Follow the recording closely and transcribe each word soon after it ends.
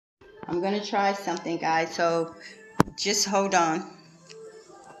I'm going to try something, guys, so just hold on.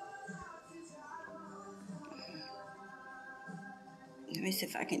 Let me see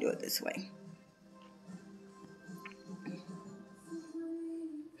if I can do it this way.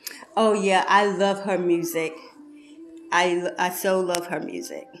 Oh, yeah, I love her music. I so love her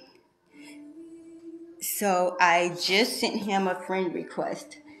music. So I just sent him a friend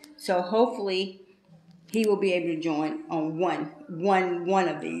request. So hopefully he will be able to join on one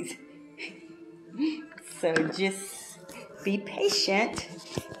of these. So just be patient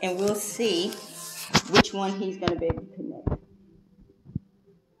and we'll see which one he's going to be able to connect.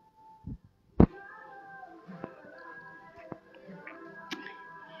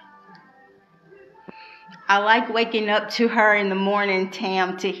 I like waking up to her in the morning,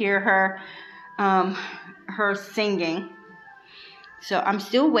 Tam, to hear her singing. So I'm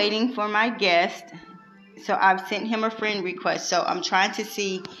still waiting for my guest. So I've sent him a friend request. So I'm trying to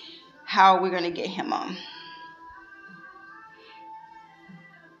see how we're going to get him on.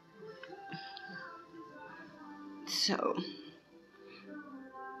 So,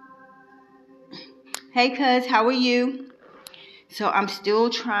 hey, cuz, how are you? So I'm still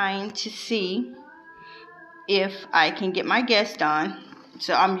trying to see if I can get my guest on.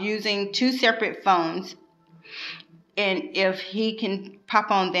 So I'm using 2 separate phones. And if he can pop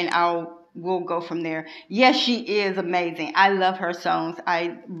on, then we'll go from there. Yes, she is amazing. I love her songs.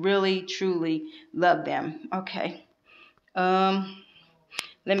 I really, truly love them. Okay. Let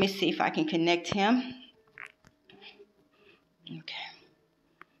me see if I can connect him. Okay.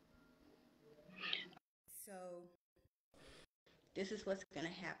 So this is what's going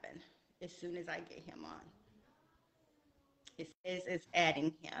to happen as soon as I get him on. It says it's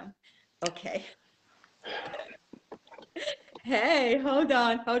adding him. Okay. Hey, hold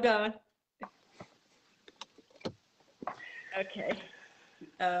on. Okay.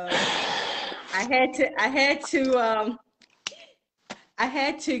 I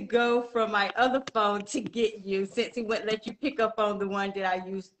had to go from my other phone to get you since it wouldn't let you pick up on the one that I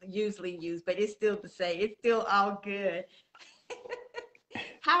usually use, but it's still the same. It's still all good.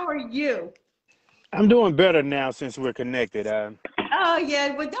 How are you? I'm doing better now since we're connected. Oh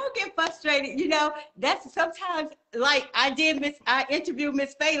yeah, well don't get frustrated. That's sometimes like I interviewed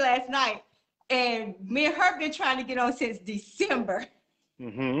Miss Faye last night, and me and her been trying to get on since December.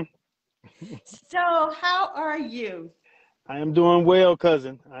 hmm So how are you? I am doing well,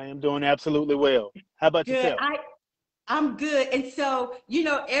 cousin. I am doing absolutely well. How about Good. yourself? I'm good. And so,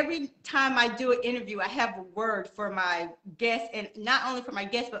 every time I do an interview, I have a word for my guests, and not only for my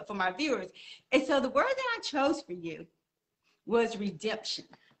guests, but for my viewers. And so the word that I chose for you was redemption.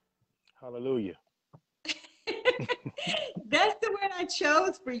 Hallelujah. That's the word I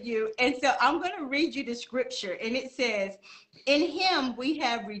chose for you. And so I'm going to read you the scripture. And it says, in him we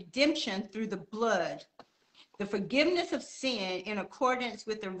have redemption through the blood, the forgiveness of sin in accordance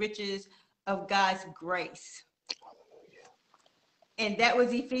with the riches of God's grace. And that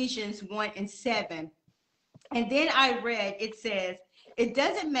was Ephesians 1:7. And then I read, it says, it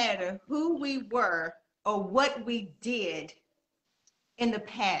doesn't matter who we were or what we did in the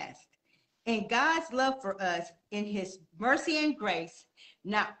past. In God's love for us, in his mercy and grace,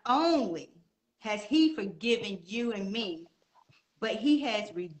 not only has he forgiven you and me, but he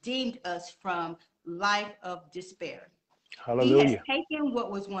has redeemed us from life of despair. He has Hallelujah. taken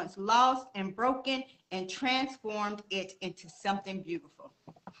what was once lost and broken and transformed it into something beautiful.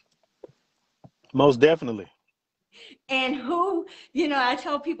 Most definitely. And I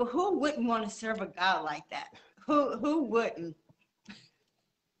tell people, who wouldn't want to serve a God like that? Who wouldn't?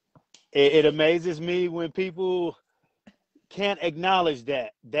 It amazes me when people can't acknowledge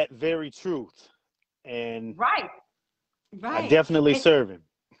that very truth. And Right, I right. definitely And serve him.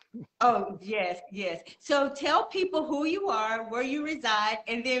 oh, yes, yes. So tell people who you are, where you reside,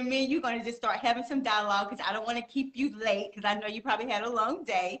 and then me and you're going to just start having some dialogue because I don't want to keep you late because I know you probably had a long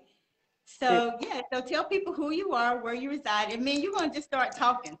day. It So, yeah, so tell people who you are, where you reside, and me and you're going to just start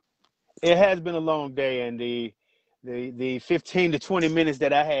talking. it has been a long day, and the 15 to 20 minutes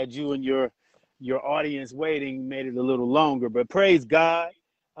that I had you and your audience waiting made it a little longer. But praise God,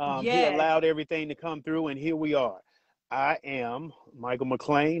 He Yes. allowed everything to come through, and here we are. I am Michael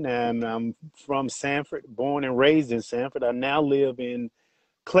Mclean, and I'm from Sanford, born and raised in Sanford. I now live in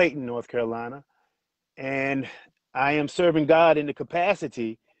Clayton, North Carolina, and I am serving God in the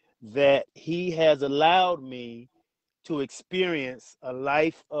capacity that He has allowed me to experience a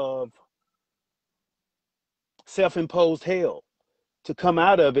life of self-imposed hell, to come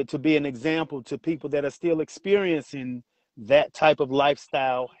out of it, to be an example to people that are still experiencing that type of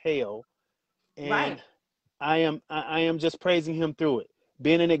lifestyle hell. Right. And I am just praising him through it,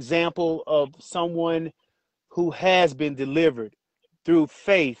 being an example of someone who has been delivered through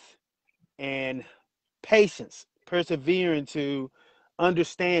faith and patience, persevering to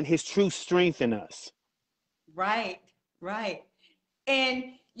understand his true strength in us. Right, right. And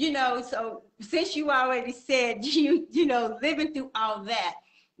so since you already said living through all that,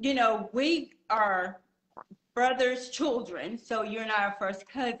 we are brothers' children, so you're not our first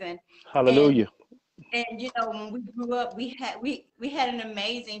cousin. And Hallelujah. when we grew up, we had an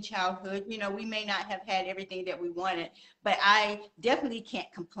amazing childhood. We may not have had everything that we wanted, but I definitely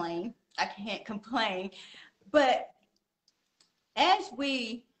can't complain. I can't complain. But as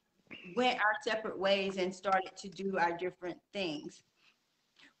we went our separate ways and started to do our different things,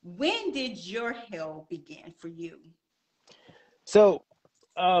 when did your hell begin for you? So,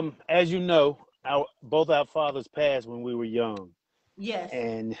 as you know, both our fathers passed when we were young, Yes.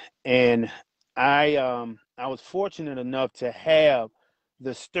 and and I was fortunate enough to have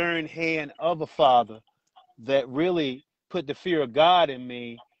the stern hand of a father that really put the fear of God in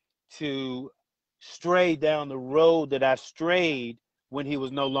me to stray down the road that I strayed when he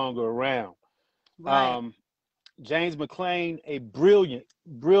was no longer around. Right. Um, James Mclean, a brilliant,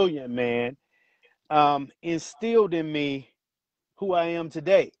 brilliant man, instilled in me who I am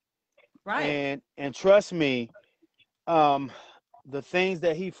today. Right. And trust me, um, the things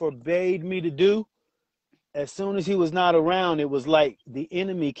that he forbade me to do, as soon as he was not around, it was like the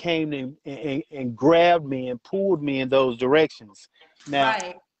enemy came and grabbed me and pulled me in those directions. Now,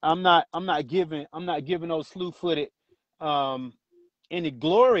 Right. I'm not giving those slew-footed um, any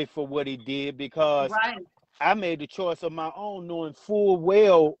glory for what he did, because Right. I made the choice of my own, knowing full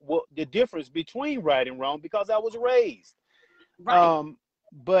well what the difference between right and wrong, because I was raised. Right. Um,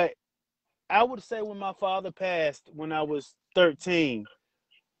 but I would say when my father passed when I was 13,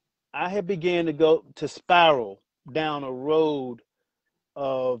 I had began to go to spiral down a road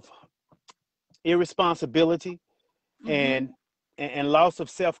of irresponsibility Mm-hmm. and and loss of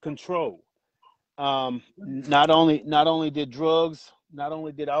self-control. Not only did drugs, not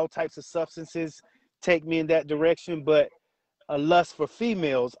only did all types of substances take me in that direction, but a lust for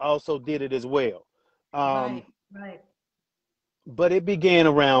females also did it as well. Um, Right. Right. but it began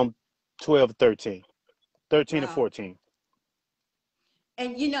around 12, 13 or Wow. 14.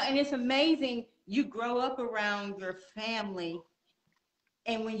 And it's amazing. You grow up around your family,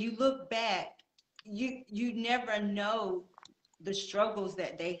 and when you look back, you never know the struggles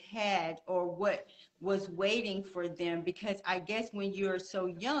that they had or what was waiting for them, because I guess when you're so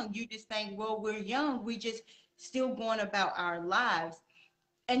young, you just think, well, we're young, we just still going about our lives.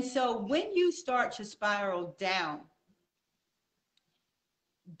 And so when you start to spiral down,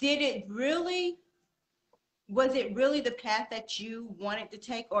 did it really was it really the path that you wanted to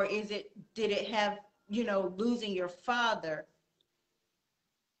take, or did it have, losing your father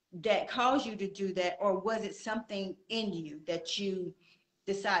that caused you to do that, or was it something in you that you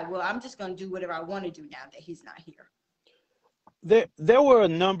decide, well, I'm just going to do whatever I want to do now that he's not here? There were a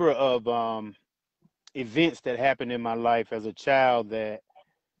number of events that happened in my life as a child that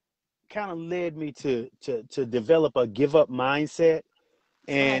kind of led me to develop a give up mindset.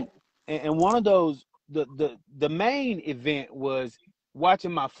 and Right. and one of those, the main event was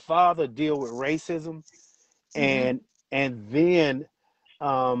watching my father deal with racism, Mm-hmm. and then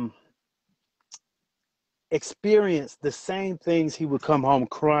um experience the same things he would come home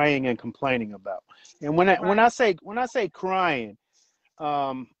crying and complaining about. And Right. when I say crying,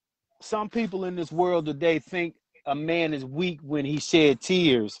 um some people in this world today think a man is weak when he shed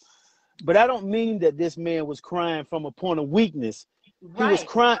tears. But I don't mean that this man was crying from a point of weakness. Right.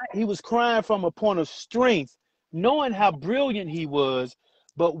 He was crying from a point of strength, knowing how brilliant he was,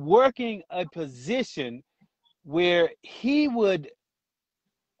 but working a position where he would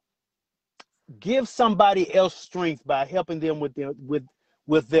give somebody else strength by helping them with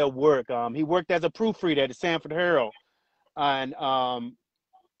their work. He worked as a proofreader at the Sanford Herald, and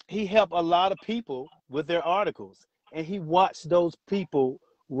he helped a lot of people with their articles, and he watched those people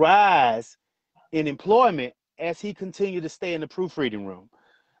rise in employment as he continued to stay in the proofreading room.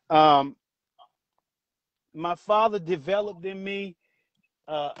 Um, my father developed in me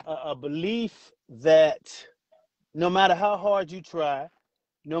a belief that no matter how hard you try,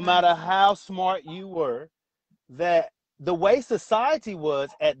 no Right. matter how smart you were, that the way society was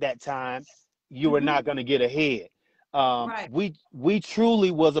at that time, you were Mm-hmm. not going to get ahead. Right. We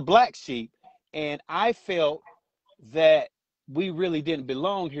truly was a black sheep, and I felt that we really didn't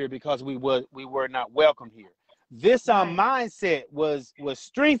belong here because we were not welcome here. This Right. mindset was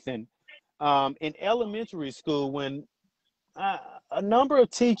strengthened in elementary school when uh, a number of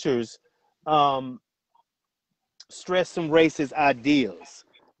teachers um, stress some racist ideals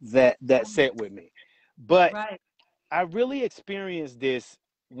that set with me. But Right. I really experienced this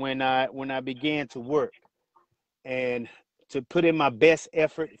when I began to work and to put in my best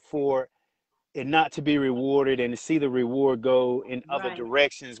effort for it not to be rewarded and to see the reward go in other Right.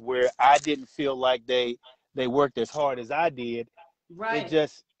 directions where I didn't feel like they worked as hard as I did. It Right.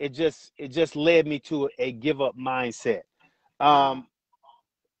 just it just led me to a give up mindset. Wow. Um,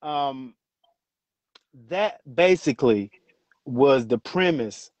 um, that basically was the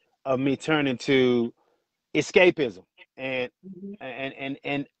premise of me turning to escapism, and Mhm.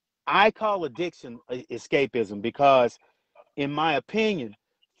 and I call addiction escapism because, in my opinion,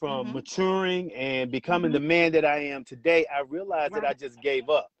 from Mhm. maturing and becoming the Mhm. man that I am today, I realized that I Right. just gave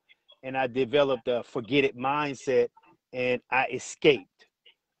up and I developed a forget it mindset and I escaped.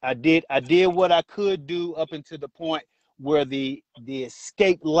 I did what I could do up until the point where the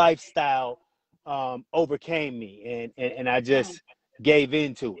escape lifestyle overcame me, and I Right. just gave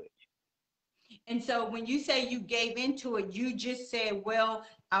into it. And so when you say you gave into it, you just said, well,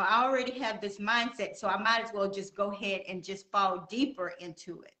 I already have this mindset, so I might as well just go ahead and just fall deeper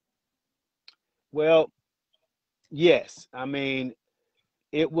into it. Well, yes, I mean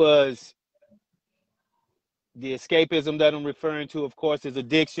it was the escapism that I'm referring to, of course, is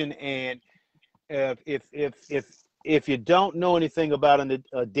addiction. And if you don't know anything about an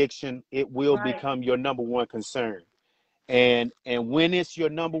addiction, it will Right. become your number one concern. And when it's your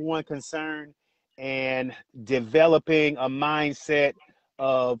number one concern, and developing a mindset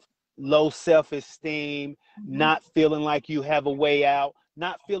of low self-esteem, Mhm. not feeling like you have a way out,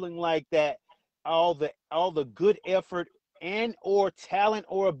 not feeling like that all the good effort and or talent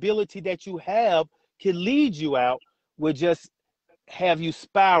or ability that you have can lead you out, will just have you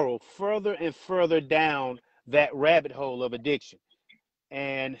spiral further and further down that rabbit hole of addiction.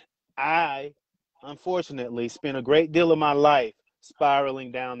 And I, unfortunately, spent a great deal of my life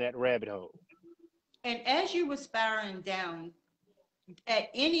spiraling down that rabbit hole. And as you were spiraling down, at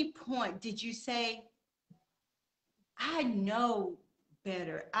any point did you say, I know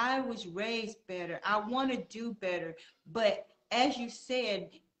better, I was raised better, I want to do better? But as you said,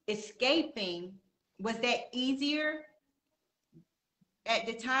 escaping, was that easier at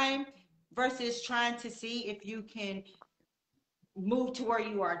the time versus trying to see if you can move to where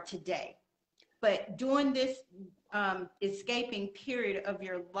you are today? But during this escaping period of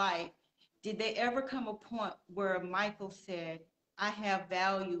your life, did they ever come a point where Michael said, I have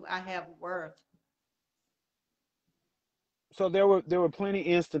value, I have worth? So there were plenty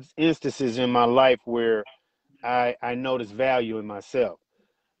instances in my life where I noticed value in myself.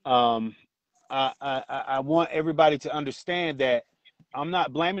 Um, I want everybody to understand that I'm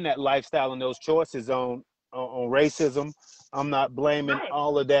not blaming that lifestyle and those choices on racism. I'm not blaming Right,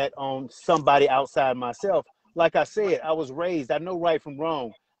 all of that on somebody outside myself. Like I said, right, I was raised. I know right from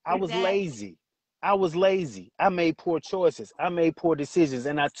wrong. I was exactly. lazy. I was lazy. I made poor choices. I made poor decisions,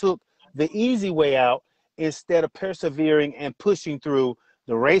 and I took the easy way out instead of persevering and pushing through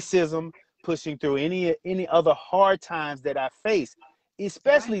the racism, pushing through any other hard times that I faced,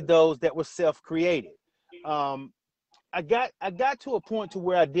 Right, especially those that were self-created. Um, I got to a point to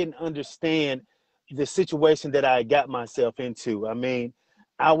where I didn't understand the situation that I got myself into. I mean,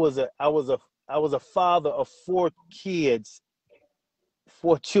 I was a father of four kids,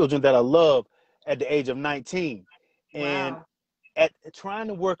 four children that I love at the age of 19, and wow, at trying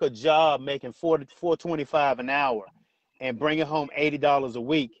to work a job making 425 an hour and bringing home $80 a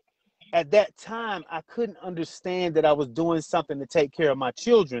week. At that time, I couldn't understand that I was doing something to take care of my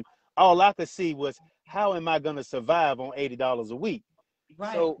children. All I could see was, how am I going to survive on $80 a week?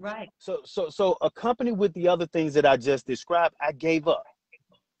 right, So, right. so accompanied with the other things that I just described, I gave up.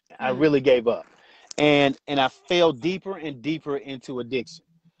 I Mm, really gave up, and I fell deeper and deeper into addiction.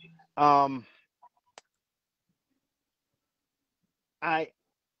 Um, I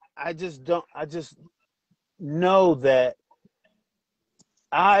I just don't. I just know that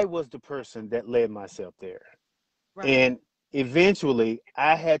I was the person that led myself there. right. And eventually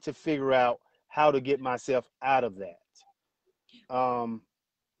I had to figure out how to get myself out of that. Um,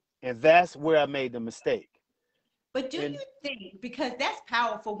 and that's where I made the mistake. But do And you think, because that's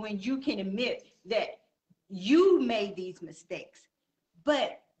powerful when you can admit that you made these mistakes,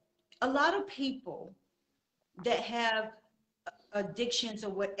 but a lot of people that have addictions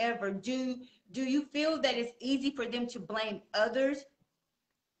or whatever, do you feel that it's easy for them to blame others?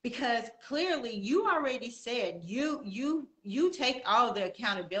 Because clearly you already said you take all the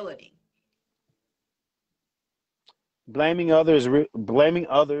accountability. blaming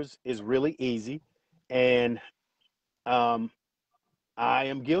others is really easy. And um, I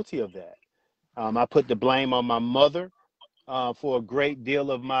am guilty of that. I put the blame on my mother for a great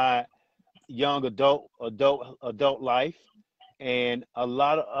deal of my young adult life, and a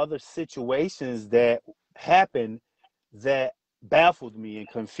lot of other situations that happened that baffled me and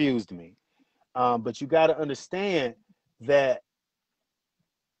confused me. But you got to understand that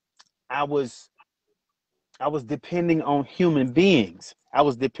I was I was depending on human beings. I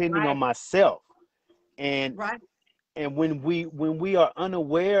was depending on Right. myself, and Right. when we are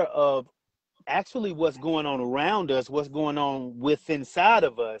unaware of actually what's going on around us, what's going on with inside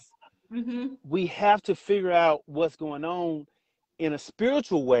of us, Mm-hmm. we have to figure out what's going on in a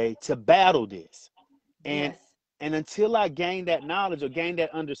spiritual way to battle this. And Yes. and until I gained that knowledge or gained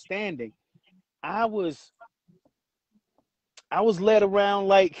that understanding, I was I was led around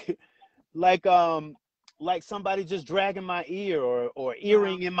like um like somebody just dragging my ear or Wow.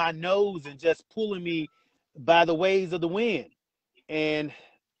 earring in my nose and just pulling me by the ways of the wind. And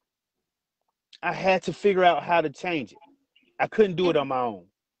I had to figure out how to change it. I couldn't do it And on my own.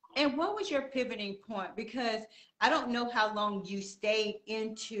 and what was your pivoting point? Because I don't know how long you stayed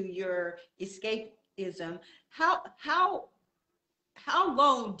into your escapism. How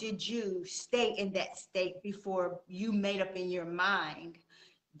long did you stay in that state before you made up in your mind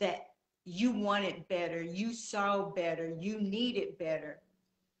that you wanted better, you saw better, you needed better?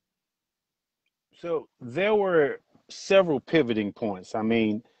 So there were several pivoting points. I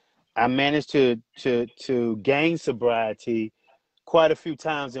mean, I managed to gain sobriety quite a few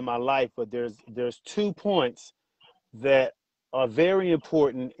times in my life, but there's 2 points that are very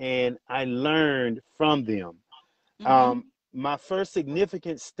important, and I learned from them. Mm-hmm. My first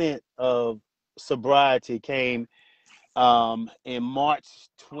significant stint of sobriety came in March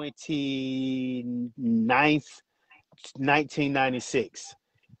 29th, 1996.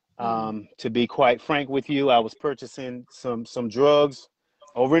 Mm. To be quite frank with you, I was purchasing some drugs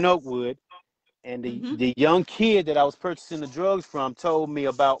over in Oakwood, and the Mm-hmm. the young kid that I was purchasing the drugs from told me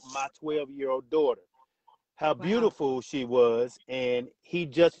about my 12-year-old daughter, how Wow. beautiful she was, and he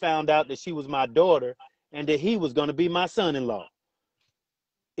just found out that she was my daughter and that he was going to be my son-in-law.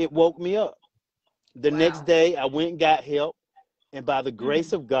 It woke me up. The next Wow. day, I went and got help, and by the grace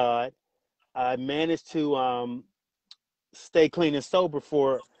Mm. of God, I managed to stay clean and sober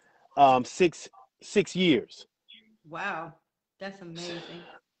for six years. Wow. That's amazing.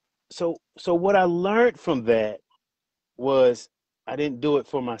 So what I learned from that was I didn't do it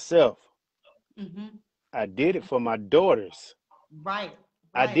for myself. Mm-hmm. I did it for my daughters. Right.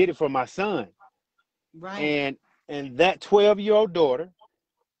 I did Right. it for my son. Right. And that 12-year-old daughter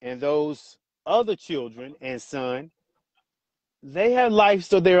and those other children and son, they have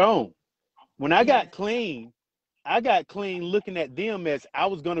lives of their own. When Yes. I got clean looking at them as I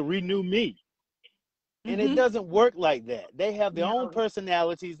was going to renew me. And it Mm-hmm. doesn't work like that. They have their own No.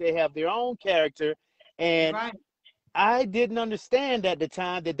 personalities, they have their own character. And Right. I didn't understand at the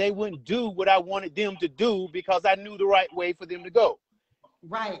time that they wouldn't do what I wanted them to do because I knew the right way for them to go.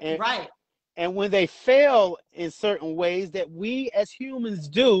 Right. And Right. and when they fail in certain ways that we as humans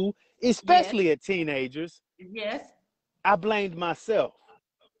do, Yes. especially at teenagers, Yes. I blamed myself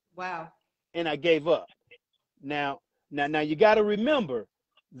Wow. and I gave up. Now, now you got to remember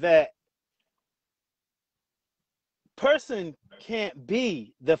that person can't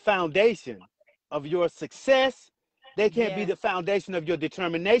be the foundation of your success. They can't be Yes. the foundation of your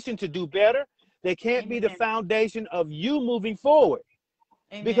determination to do better. They can't be the Amen. foundation of you moving forward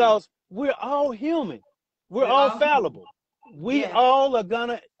Amen. because we're all human. We're We're all all human. fallible. We Yes. all are going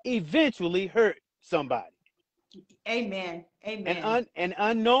to eventually hurt somebody. Amen. And, Amen. and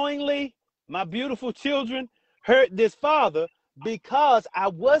unknowingly, my beautiful children hurt this father because I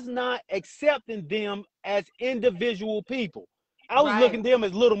was not accepting them as individual people. I was looking Right. at them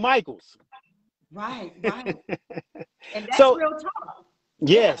as little Michaels. Right. Right. And that's So real talk. Yeah.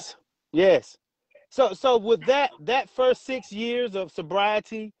 yes, yes. So with that first 6 years of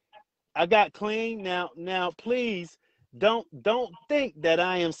sobriety, I got clean. Now please don't think that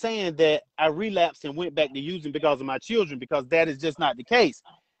I am saying that I relapsed and went back to using because of my children, because that is just not the case.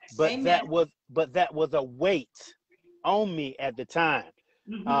 Amen. But that was a weight on me at the time.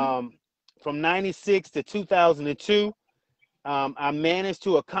 Mm-hmm. Um, from 96 to 2002, I managed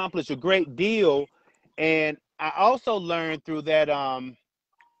to accomplish a great deal, and I also learned through that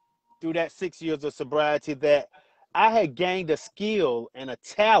 6 years of sobriety that I had gained a skill and a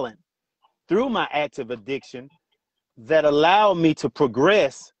talent through my active addiction that allowed me to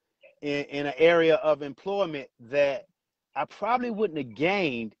progress in an area of employment that I probably wouldn't have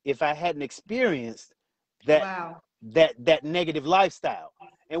gained if I hadn't experienced that Wow. that negative lifestyle.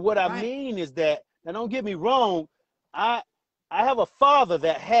 And what I Right. mean is that, now don't get me wrong, I I have a father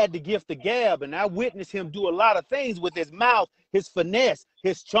that had the gift of gab, and I witnessed him do a lot of things with his mouth, his finesse,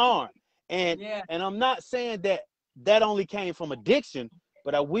 his charm. And Yeah. and I'm not saying that that only came from addiction,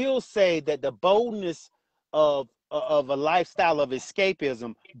 but I will say that the boldness of a lifestyle of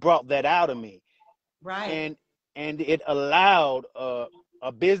escapism brought that out of me, Right. and it allowed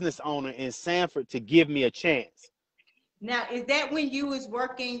a business owner in Sanford to give me a chance. Now, is that when you was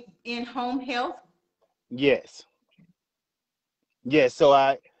working in home health? Yes, yes.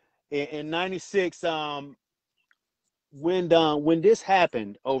 So in '96, when this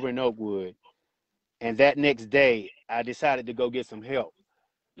happened over in Oakwood, and that next day I decided to go get some help.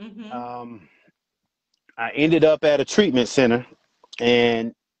 Mm-hmm. Um, I ended up at a treatment center,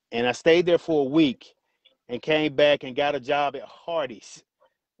 and I stayed there for a week, and came back and got a job at Hardee's.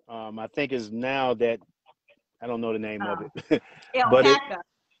 I think is now that I don't know the name of Uh, it, but it Alpaca.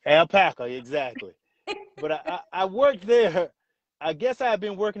 Alpaca exactly. But I worked there. I guess I had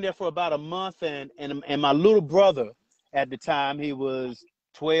been working there for about a month, and my little brother at the time, he was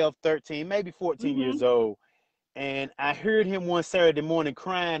 12, 13, maybe 14 Mm-hmm. years old. And I heard him one Saturday morning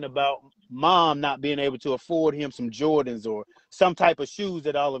crying about mom not being able to afford him some Jordans or some type of shoes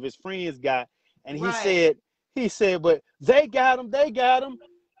that all of his friends got. And Right. he said, but they got them.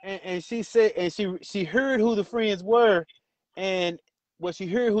 And she said, and she heard who the friends were, and well, she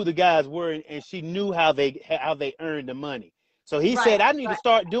heard who the guys were, and she knew how they earned the money. So he Right. said, I need to Right.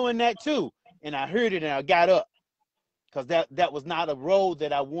 start doing that too. And I heard it, and I got up because that was not a road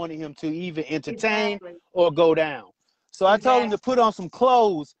that I wanted him to even entertain Exactly. or go down. So I told him to Exactly. put on some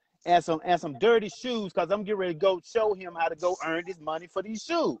clothes and some dirty shoes because I'm getting ready to go show him how to go earn this money for these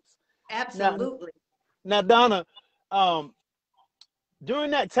shoes. Now, Absolutely. Donna, um,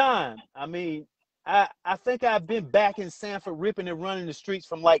 during that time, I mean, I think I've been back in Sanford ripping and running the streets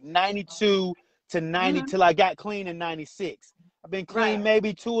from like 92 to 90 Mm-hmm. till I got clean in 96. I've been clean Right.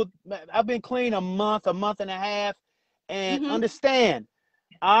 maybe I've been clean a month and a half. And Mm-hmm. understand,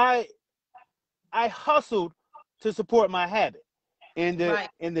 I I hustled to support my habit. Right.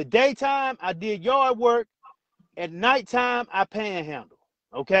 In the daytime, I did yard work. At nighttime, I panhandle.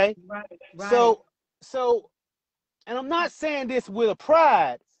 Okay, Right. Right. so so, and I'm not saying this with a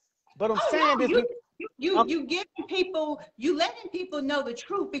pride, but I'm Oh saying no, this. you Um, you giving people, you letting people know the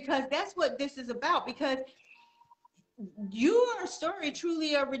truth, because that's what this is about. Because you are a story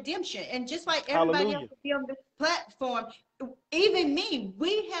truly of redemption, and just like everybody else hallelujah. will be on this platform, even me,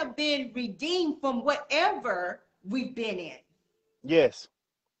 we have been redeemed from whatever we've been in. Yes,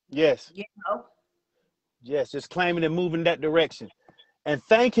 yes, You know, yes. Just claiming and moving that direction, and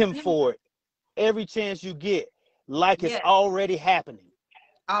thank Him yeah, for it every chance you get, like it's yeah, already happening.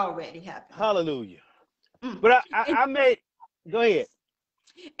 already happening. Hallelujah. Mm. But And, I made. Go ahead.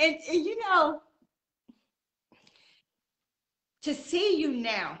 and you know, to see you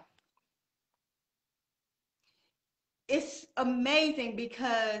now, it's amazing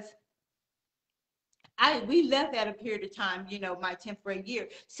because I we left at a period of time, my 10th grade year.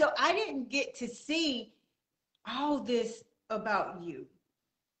 So I didn't get to see all this about you.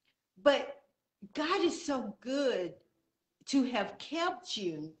 But God is so good to have kept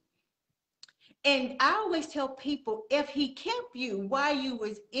you. And I always tell people, if he kept you while you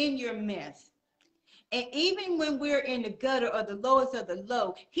was in your mess, and even when we're in the gutter or the lowest of the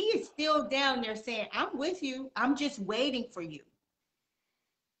low, he is still down there saying, I'm with you. I'm just waiting for you.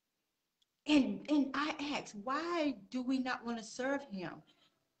 And I ask, why do we not want to serve him?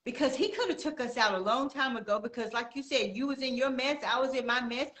 Because he could have took us out a long time ago, because like you said, you was in your mess, I was in my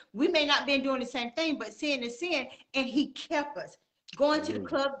mess. We may not been doing the same thing, but sin is sin. And he kept us going to the Hallelujah.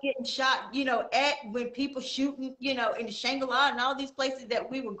 club, getting shot, at when people shooting, in the Shangri-La and all these places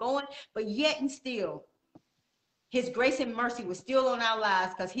that we were going. But yet and still, his grace and mercy was still on our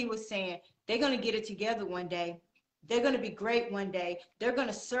lives, because he was saying, they're going to get it together one day. They're going to be great one day. They're going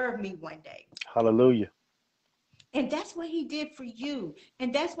to serve me one day. Hallelujah. And that's what he did for you.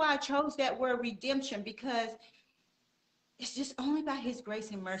 And that's why I chose that word redemption, because it's just only by his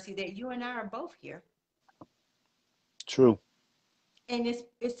grace and mercy that you and I are both here. True. And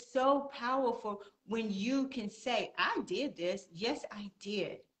it's so powerful when you can say, I did this. Yes, I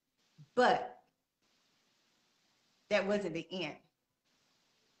did. But that wasn't the end.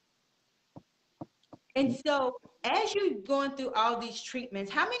 And so as you going through all these treatments,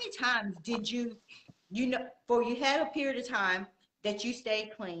 how many times did for you had a period of time that you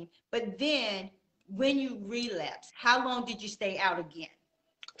stayed clean, but then when you relapsed, how long did you stay out again?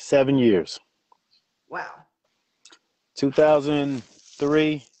 7 years. Wow.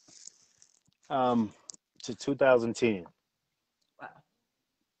 2003 um, to 2010. Wow.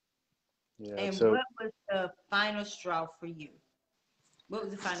 Yeah. And So what was the final straw for you? What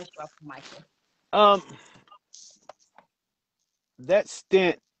was the final straw for Michael? Um, that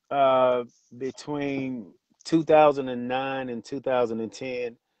stint between 2009 and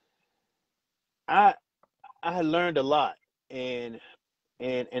 2010, I I had learned a lot, and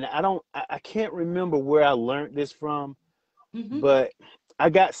and I can't remember where I learned this from, Mm-hmm. but I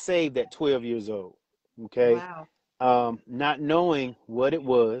got saved at 12 years old. Okay, Wow. not knowing what it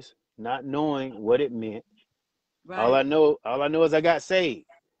was, not knowing what it meant. Right. All I know is I got saved.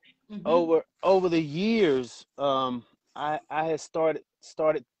 Mm-hmm. Over the years, I had started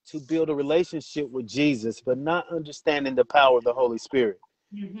to build a relationship with Jesus, but not understanding the power of the Holy Spirit.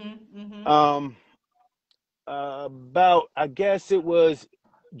 Mm-hmm. Mm-hmm. Um, about I guess it was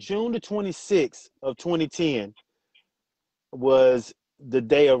June the 26th of 2010 was the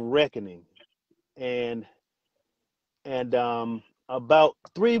day of reckoning, and about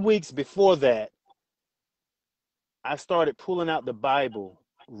 3 weeks before that, I started pulling out the Bible,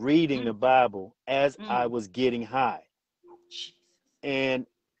 reading the Bible as I Mm-hmm. was getting high, Jesus.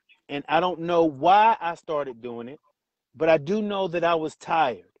 and I don't know why I started doing it, but I do know that I was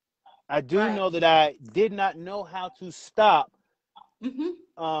tired. I do Right. know that I did not know how to stop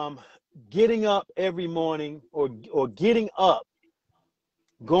Mm-hmm. um, getting up every morning, or getting up,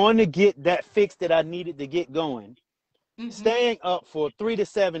 going to get that fix that I needed to get going, Mm-hmm. staying up for 3 to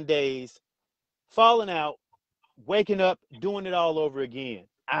 7 days, falling out, waking up, doing it all over again.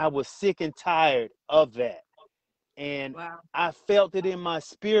 I was sick and tired of that. And Wow. I felt it in my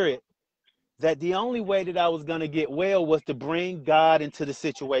spirit that the only way that I was going to get well was to bring God into the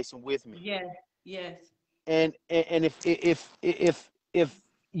situation with me. Yes. Yes. And if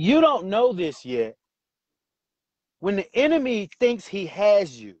you don't know this yet, when the enemy thinks he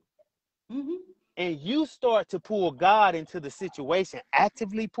has you, Mm-hmm. and you start to pull God into the situation,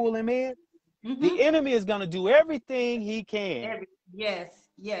 actively pull him in, the Mm-hmm. enemy is going to do everything he can Yes.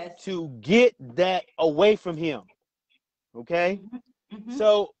 Yes. to get that away from him. Okay? Mm-hmm. Mm-hmm.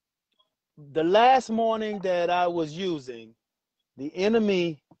 So the last morning that I was using, the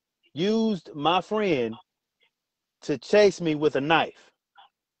enemy used my friend to chase me with a knife.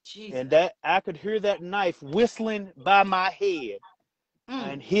 And Jesus. that I could hear that knife whistling by my head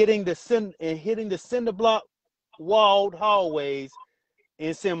Mm. and hitting the cinder block walled hallways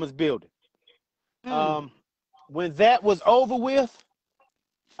in Simmons building. Mm. Um, when that was over with,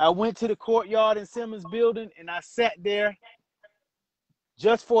 I went to the courtyard in Simmons building, and I sat there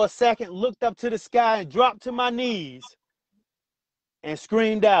just for a second, looked up to the sky, and dropped to my knees and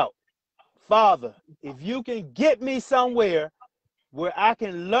screamed out, Father, if you can get me somewhere where I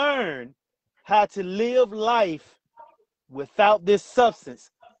can learn how to live life without this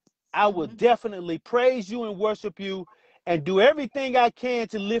substance, I will Mm-hmm. definitely praise you and worship you and do everything I can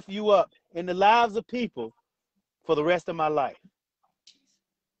to lift you up in the lives of people for the rest of my life.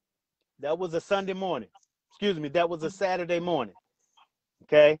 That was a Sunday morning. Excuse me, that was a Saturday morning.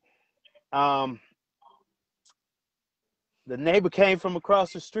 Okay. Um, the neighbor came from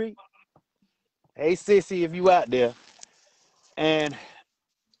across the street. Hey, sissy, if you out there. And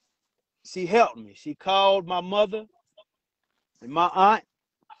she helped me. She called my mother and my aunt,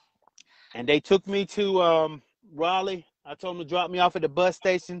 and they took me to Raleigh. I told them to drop me off at the bus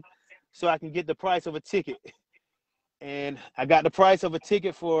station so I can get the price of a ticket. And I got the price of a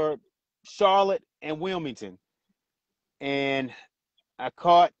ticket for Charlotte and Wilmington. And I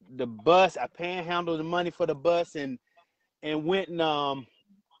caught the bus. I panhandled the money for the bus, and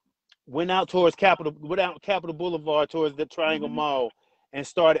went out towards Capitol Boulevard towards the Triangle Mm-hmm. Mall, and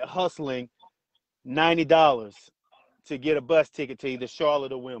started hustling $90 to get a bus ticket to either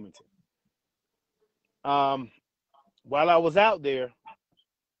Charlotte or Wilmington. Um, while I was out there,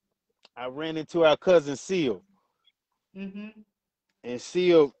 I ran into our cousin Seal, Mm-hmm. and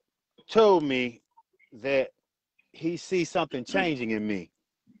Seal told me that he sees something changing in me.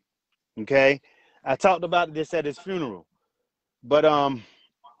 Okay, I talked about this at his funeral, but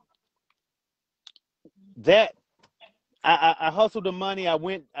that I hustled the money.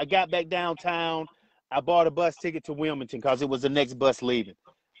 I got back downtown. I bought a bus ticket to Wilmington because it was the next bus leaving.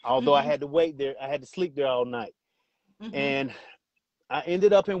 Although I Mm-hmm. had to wait there, I had to sleep there all night. Mm-hmm. And I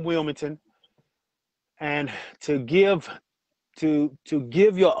ended up in Wilmington. And to give to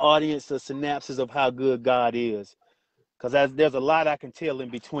give your audience a synopsis of how good God is, because there's a lot I can tell in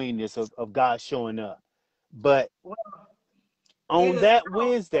between this of God showing up. But Well, on it. that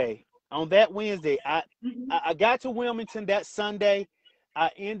Wednesday, I Mm-hmm. I got to Wilmington that Sunday. I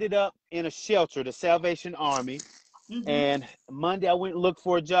ended up in a shelter, the Salvation Army. Mm-hmm. And Monday I went and looked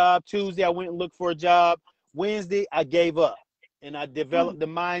for a job. Tuesday I went and looked for a job. Wednesday I gave up, and I Mm. developed the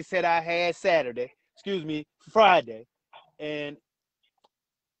mindset I had Friday, and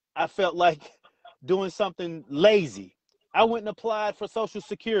I felt like doing something lazy. I went and applied for Social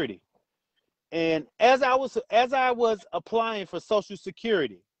Security. And as I was applying for Social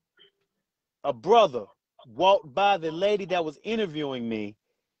Security, a brother walked by the lady that was interviewing me,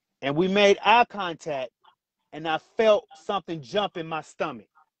 and we made eye contact, and I felt something jump in my stomach.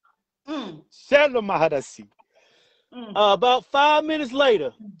 Mm, Shalom Mahadasi. mm. About 5 minutes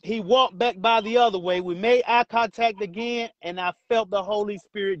later, he walked back by the other way. We made eye contact again, and I felt the Holy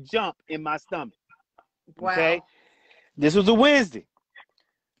Spirit jump in my stomach. Okay, Wow. this was a Wednesday.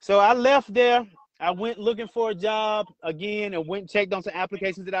 So I left there. I went looking for a job again and went and checked on some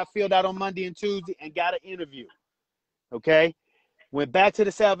applications that I filled out on Monday and Tuesday and got an interview. Okay. Went back to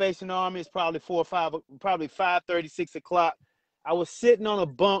the Salvation Army. It's probably 4 or 5, probably 5:30, 6 o'clock. I was sitting on a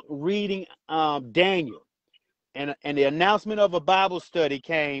bunk reading Daniel, and the announcement of a Bible study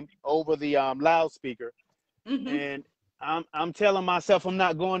came over the loudspeaker. Mm-hmm. And I'm telling myself I'm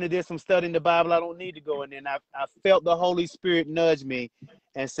not going to this. I'm studying the Bible. I don't need to go. And then I felt the Holy Spirit nudge me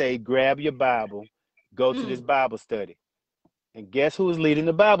and say, grab your Bible, go to this Mm. Bible study. And guess who was leading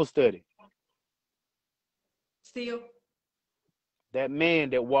the Bible study? Still. That man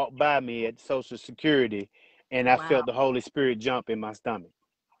that walked by me at Social Security, and I Wow. felt the Holy Spirit jump in my stomach.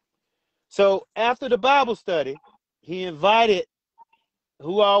 So after the Bible study, he invited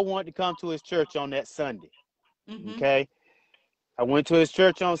who all wanted to come to his church on that Sunday. Mm-hmm. Okay. I went to his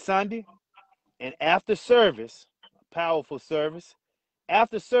church on Sunday, and after service, powerful service,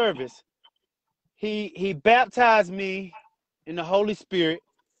 after service, he baptized me in the Holy Spirit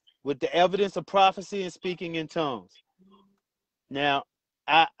with the evidence of prophecy and speaking in tongues. Now,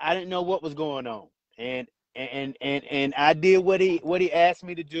 I didn't know what was going on, and and I did what he asked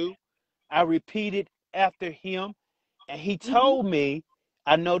me to do. I repeated after him, and he Mm-hmm. told me,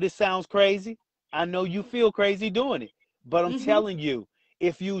 I know this sounds crazy. I know you feel crazy doing it, but I'm Mm-hmm. telling you,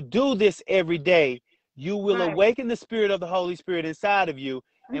 if you do this every day, you will Right. awaken the spirit of the Holy Spirit inside of you,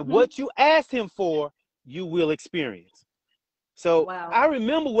 and Mm-hmm. what you asked him for, you will experience. So Wow. I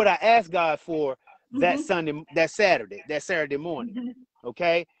remember what I asked God for that Mm-hmm. Sunday, that Saturday morning. Mm-hmm.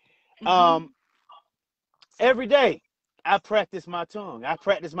 Okay. Mm-hmm. Um, every day I practice my tongue. I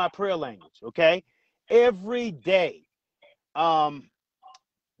practice my prayer language. Okay. Every day. Um,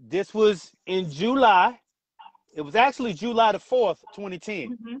 this was in July. It was actually July the 4th, 2010.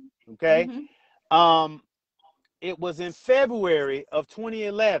 Mm-hmm. Okay. Mm-hmm. Um, it was in February of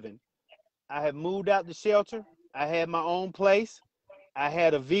 2011. I had moved out the shelter. I had my own place. I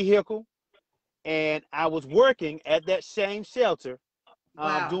had a vehicle, and I was working at that same shelter,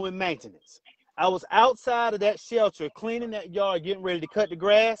 Wow. doing maintenance. I was outside of that shelter, cleaning that yard, getting ready to cut the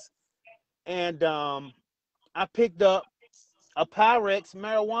grass, and I picked up a Pyrex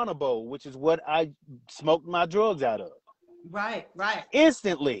marijuana bowl, which is what I smoked my drugs out of. Right. Right.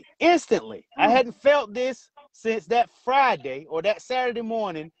 Instantly. I Mm. hadn't felt this since that Friday or that Saturday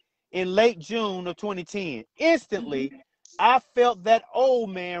morning in late June of 2010. Instantly, Mm-hmm. I felt that old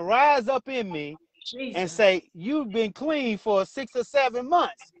man rise up in me and Jesus. say, you've been clean for 6 or 7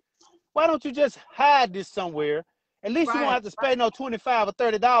 months. Why don't you just hide this somewhere? At least you won't Right. have to spend no $25 or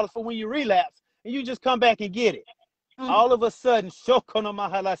 $30 for when you relapse, and you just come back and get it. Mm. All of a sudden, Mm.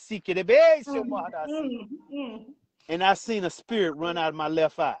 Mm. Mm. and I seen a spirit run out of my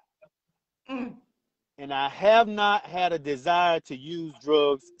left eye. Mm. And I have not had a desire to use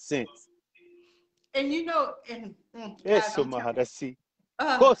drugs since. And you know, and God, Eso I'm telling you, mahadasi.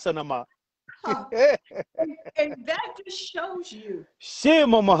 uh, Kosanama. huh, and that just shows you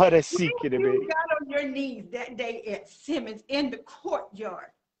Shema when mahadasi kirebe. you got on your knees that day at Simmons in the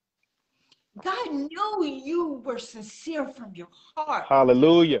courtyard. God knew you were sincere from your heart.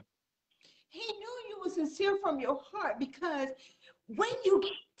 Hallelujah. He knew you were sincere from your heart because when you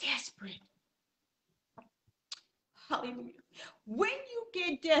get desperate, hallelujah, when you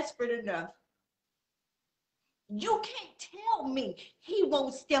get desperate enough, you can't tell me he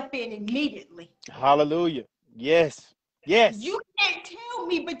won't step in immediately. Hallelujah. Yes. Yes. You can't tell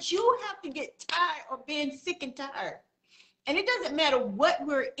me, but you have to get tired of being sick and tired. And it doesn't matter what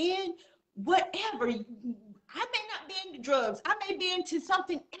we're in, whatever. I may not be into drugs, I may be into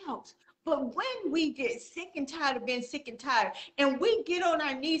something else. But when we get sick and tired of being sick and tired, and we get on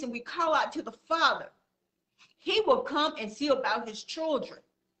our knees and we call out to the Father, He will come and see about His children.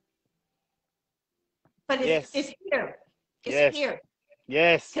 But it's Yes. here. It's Yes. here.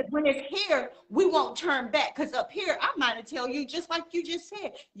 Yes. Because when it's here, we won't turn back. Because up here, I might have tell you, just like you just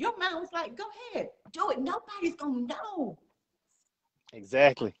said, your mind was like, go ahead, do it. Nobody's going to know.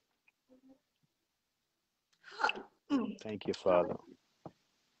 Exactly. Mm. Thank you, Father.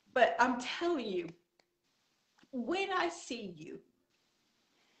 But I'm telling you, when I see you,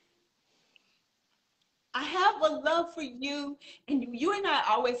 I have a love for you, and you and I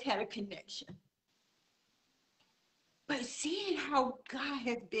always had a connection. But seeing how God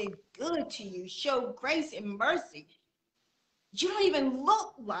has been good to you, show grace and mercy, you don't even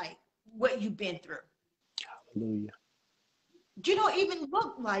look like what you've been through. Hallelujah. You don't even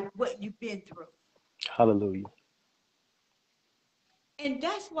look like what you've been through. Hallelujah. And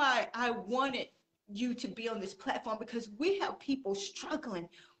that's why I wanted you to be on this platform, because we have people struggling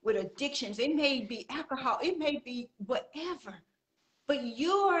with addictions. It may be alcohol, it may be whatever. But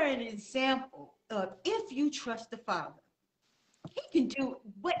you're an example of, if you trust the Father, He can do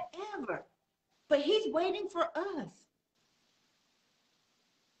whatever. But He's waiting for us.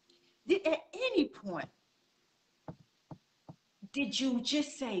 At any point, did you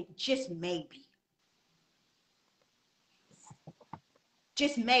just say, just maybe?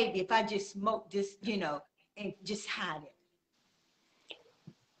 Just maybe if I just smoke this, and just hide it.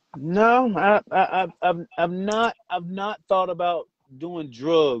 No, I've not thought about doing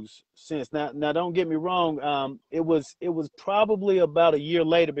drugs since. Now, don't get me wrong. It was probably about a year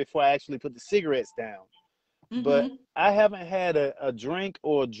later before I actually put the cigarettes down. But Mm-hmm. I haven't had a drink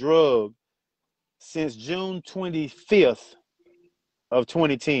or a drug since June 25th of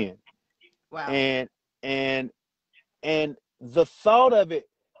 2010. Wow. And and and the thought of it,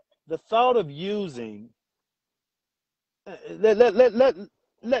 the thought of using, let, let, let,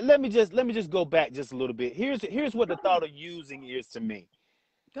 let, let me just go back just a little bit. Here's what Go the ahead. thought of using is to me.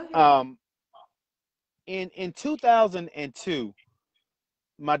 Go ahead. Um, in 2002,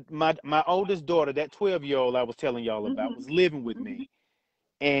 my oldest daughter, that 12-year-old I was telling y'all about, Mm-hmm. was living with Mm-hmm. me,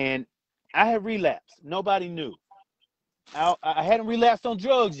 and I had relapsed. Nobody knew. I hadn't relapsed on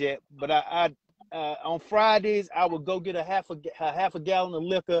drugs yet, but I on Fridays I would go get a half a gallon of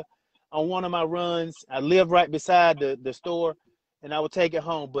liquor on one of my runs. I live right beside the store, and I would take it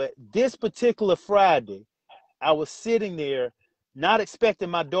home. But this particular Friday, I was sitting there, not expecting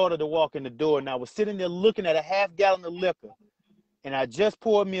my daughter to walk in the door, and I was sitting there looking at a half gallon of liquor, and I just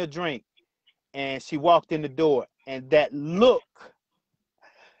poured me a drink, and she walked in the door, and that look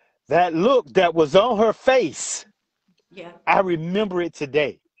that was on her face, Yeah. I remember it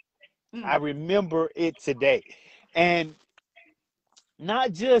today. I Mm. remember it today. And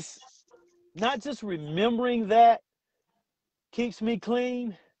not just not just remembering that keeps me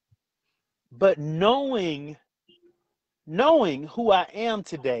clean, but knowing who I am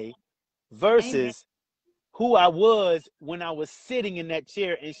today Amen. versus who I was when I was sitting in that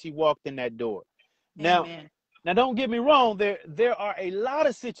chair and she walked in that door. Now, Amen. now don't get me wrong, there are a lot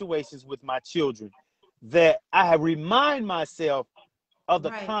of situations with my children that I remind myself of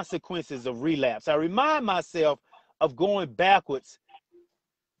the Right. consequences of relapse. I remind myself of going backwards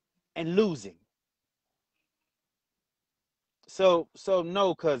and losing. So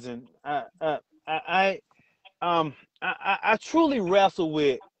no, cousin. I I truly wrestle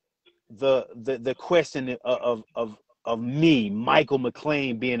with the question of me, Michael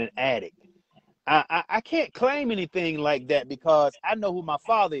McLean, being an addict. I can't claim anything like that because I know who my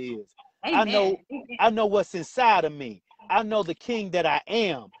father is. I Amen. know I know what's inside of me. I know the king that I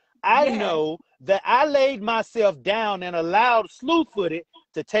am. I Yes. know that I laid myself down and allowed Slewfooted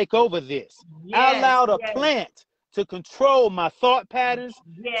to take over this. I Yes. allowed a Yes. plant to control my thought patterns,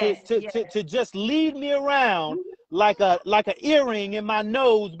 to Yes. to Yes. to, to just lead me around like an earring in my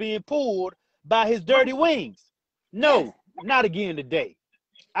nose being pulled by his dirty Right. wings. Yes. No, not again today.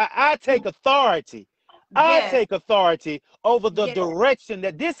 I take authority. I Yes. take authority over the Yes. direction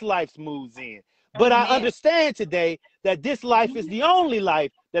that this life moves in. But I Amen. understand today that this life is the only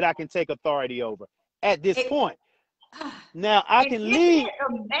life that I can take authority over at this It, point. ah, Now I and can isn't lead. it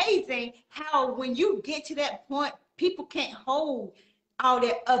amazing how when you get to that point, people can't hold all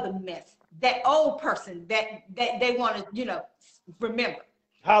that other mess, that old person that they want to, remember.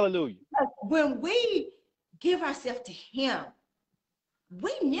 Hallelujah. When we give ourselves to Him,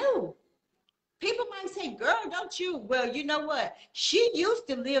 we knew. People might say, "Girl, don't you?" Well, you know what? She used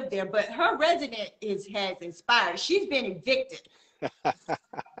to live there, but her resident has expired. She's been evicted.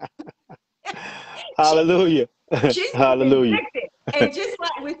 She Hallelujah. She's been Hallelujah. evicted. And just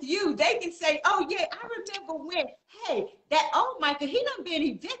like with you, they can say, "Oh yeah, I remember when, hey, that old Michael, he done been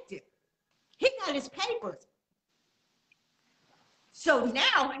evicted. He got his papers." So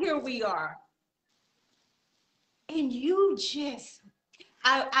now here we are. And you just,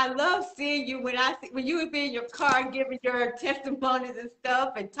 I love seeing you when you would be in your car giving your testimonies and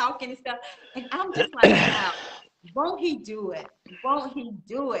stuff and talking and stuff. And I'm just like, wow, won't He do it? Won't He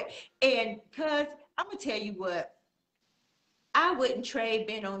do it? And because I'm gonna tell you what, I wouldn't trade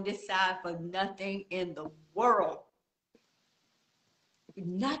being on this side for nothing in the world.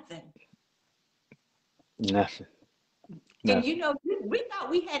 Nothing. Nothing. And Nothing. we thought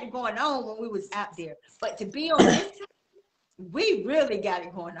we had it going on when we was out there, but to be on this side, we really got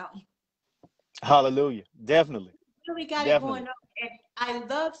it going on. Hallelujah. Definitely. Really got it going Definitely. on. And I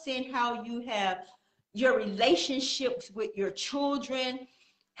love seeing how you have your relationships with your children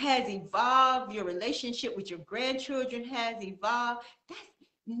has evolved. Your relationship with your grandchildren has evolved. That's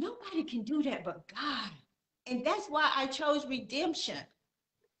nobody can do that but God. And that's why I chose redemption,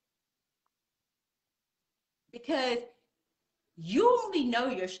 because you only know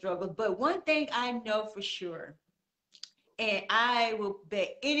your struggles. But one thing I know for sure, and I will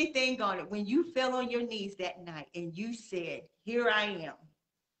bet anything on it, when you fell on your knees that night and you said, "Here I am,"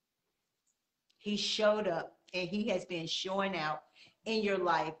 he showed up and he has been showing out in your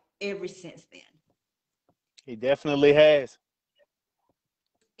life ever since then. He definitely has.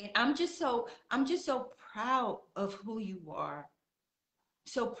 And I'm just so proud of who you are.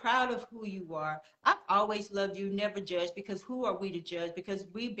 So proud of who you are. I've always loved you, never judged, because who are we to judge? Because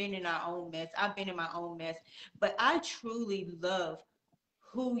we've been in our own mess. I've been in my own mess. But I truly love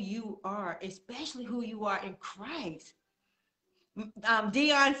who you are, especially who you are in Christ.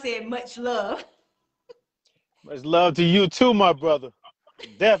 Dion said much love. Much love to you too, my brother.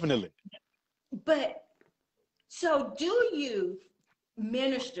 Definitely. But so do you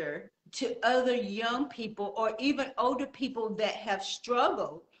minister to other young people or even older people that have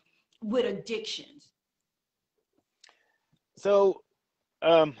struggled with addictions? So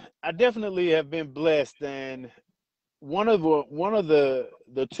I definitely have been blessed, and one of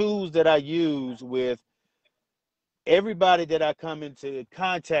the tools that I use with everybody that I come into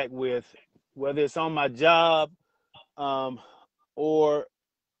contact with, whether it's on my job, um, or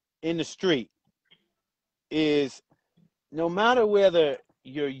in the street, is no matter whether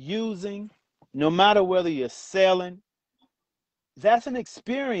you're using, no matter whether you're selling, that's an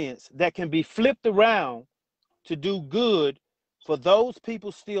experience that can be flipped around to do good for those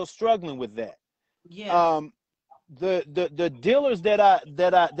people still struggling with that. Yes. Um, the dealers that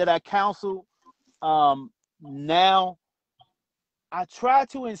I counsel, now, I try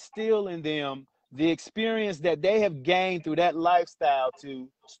to instill in them the experience that they have gained through that lifestyle to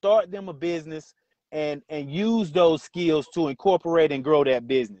start them a business and use those skills to incorporate and grow that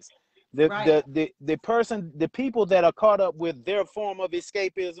business. Right. The people that are caught up with their form of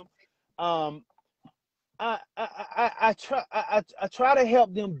escapism, um, I try to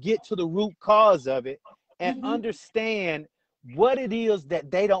help them get to the root cause of it and Mm-hmm. understand what it is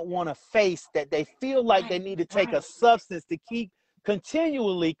that they don't want to face, that they feel like Right. they need to take a Right. substance to keep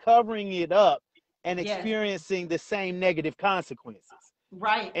continually covering it up and Yes. experiencing the same negative consequences.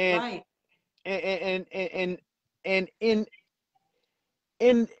 Right. And Right. and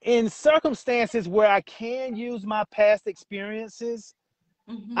in circumstances where I can use my past experiences,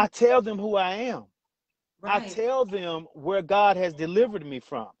 Mm-hmm. I tell them who I am. I Right. tell them where God has delivered me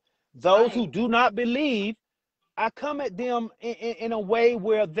from. Those who Right. do not believe, I come at them in a way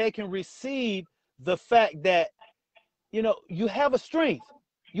where they can receive the fact that, you have a strength,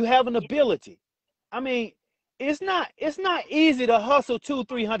 you have an Yeah. ability. I mean, it's not easy to hustle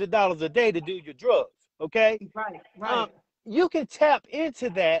 $200-300 a day to do your drugs. Okay, Right. um, Right. you can tap into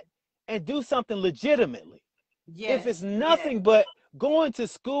that and do something legitimately. If it's Yes. Yes. nothing but going to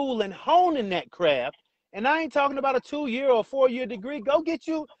school and honing that craft, and I ain't talking about a 2-year or 4-year degree, go get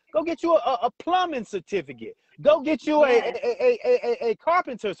you a plumbing certificate, go get you Yes. a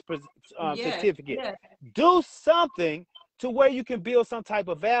carpenter's Yes. certificate. Yes. Do something to where you can build some type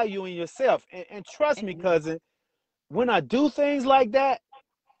of value in yourself, and trust me, Amen. cousin, when I do things like that,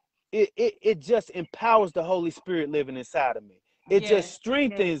 it just empowers the Holy Spirit living inside of me. It just Yes. Yes.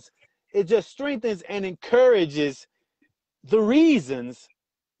 strengthens, it just strengthens and encourages the reasons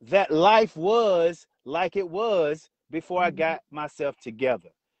that life was like it was before I Mm-hmm. got myself together.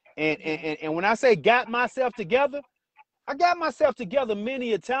 And, and, Yes. and, and when I say got myself together, I got myself together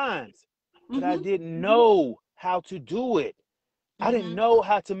many a times, but I Mm-hmm. didn't Mm-hmm. know how to do it. I didn't Mm-hmm. know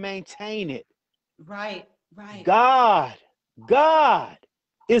how to maintain it. Right. Right. God, God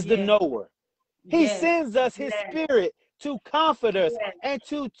is the Yes. knower. He Yes. sends us his Yes. spirit to comfort us Yes. and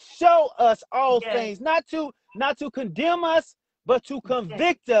to show us all Yes. things, not to condemn us, but to Yes.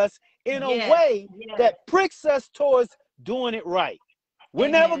 convict us in a Yes. way Yes. that pricks us towards doing it right. We're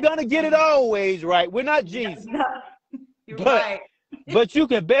never Amen. going to get it Amen. always right. We're not No, Jesus. no, you're But right. but you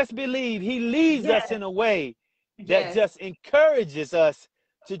can best believe he leads us Yes. in a way that Yes. just encourages us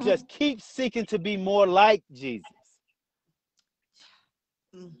to Mm, just keep seeking to be more like Jesus.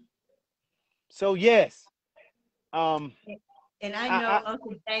 mm. So yes, um And I I know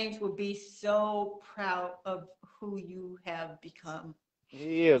Uncle James will be so proud of who you have become.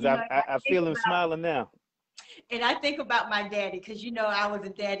 he is. You know, I, and I I I think feel him about smiling now. And I think about my daddy because you know I was a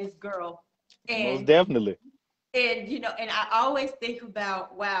daddy's girl, Most and definitely. you know, and I always think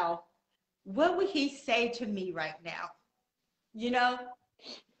about, wow, what would he say to me right now? You know,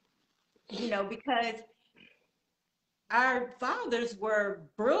 because our fathers were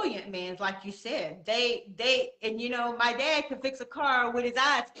brilliant men, like you said. And my dad could fix a car with his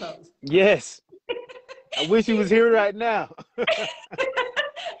eyes closed. Yes. I wish he was here right now.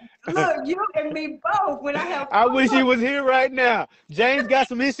 Look, you and me both. When I have I wish he look, was here right now. James got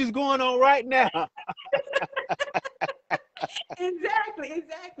some issues going on right now. exactly.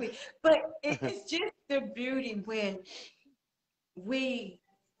 But it's just the beauty when we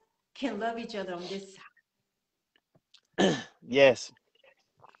can love each other on this side. Yes.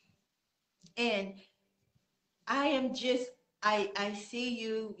 And I am just, I see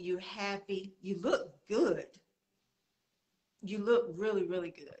you. You're happy. You look good. You look really,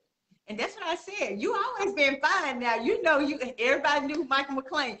 really good. And that's what I said. You always been fine now. You know, everybody knew Michael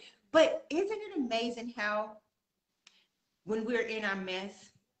McLean. But isn't it amazing how when we're in our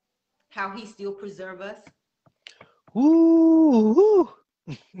mess, how he still preserve us? Woo, woo,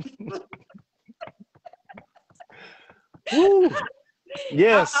 woo. I,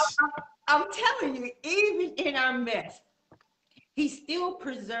 Yes. I'm telling you, even in our mess, he still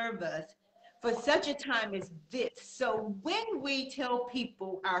preserve us for such a time as this. So when we tell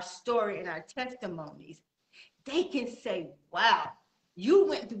people our story and our testimonies, they can say, wow, you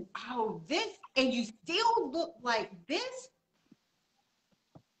went through all this and you still look like this.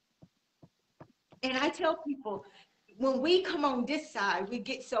 And I tell people, when we come on this side, we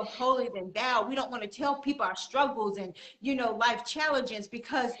get so holier than thou. We don't want to tell people our struggles and, life challenges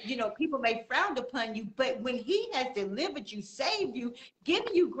because, people may frown upon you. But when he has delivered you, saved you,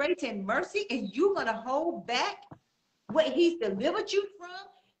 given you grace and mercy, and you're going to hold back what he's delivered you from,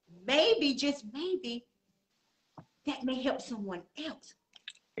 maybe, just maybe, that may help someone else.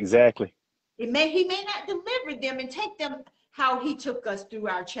 Exactly. He may not deliver them and take them how he took us through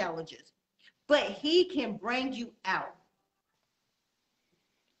our challenges, but he can bring you out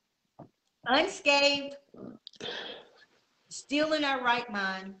unscathed, still in our right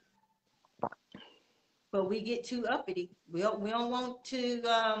mind, but we get too uppity. We don't want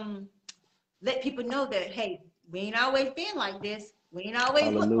to let people know that, hey, we ain't always been like this. We ain't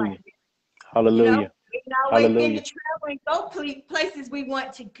always looked like Hallelujah. this. Hallelujah. We ain't always been to Hallelujah. travel and go places we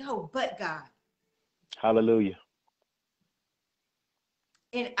want to go, but God. Hallelujah.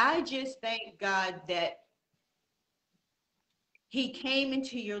 And I just thank God that he came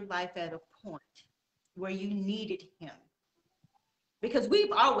into your life at a point where you needed him. Because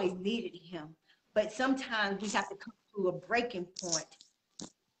we've always needed him, but sometimes we have to come to a breaking point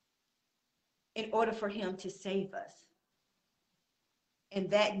in order for him to save us. And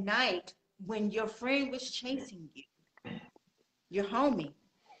that night, when your friend was chasing you, your homie,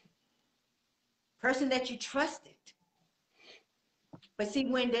 person that you trusted. But see,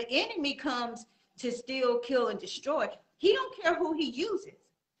 when the enemy comes to steal, kill, and destroy, he don't care who he uses.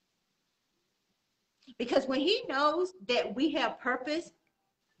 Because when he knows that we have purpose,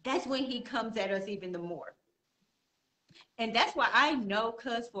 that's when he comes at us even the more. And that's why I know,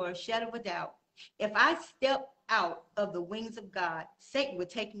 cuz for a shadow of a doubt, if I step out of the wings of God, Satan would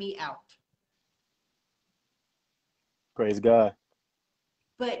take me out. Praise God.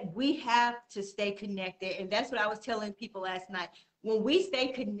 But we have to stay connected. And that's what I was telling people last night. When we stay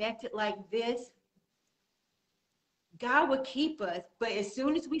connected like this, God will keep us. But as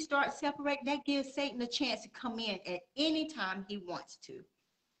soon as we start separating, that gives Satan a chance to come in at any time he wants to.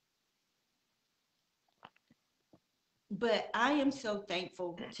 But I am so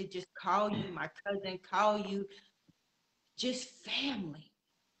thankful to just call you my cousin, call you just family.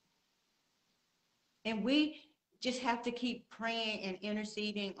 And we just have to keep praying and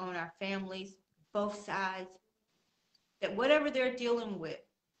interceding on our families, both sides, that whatever they're dealing with,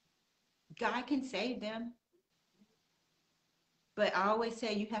 God can save them. But I always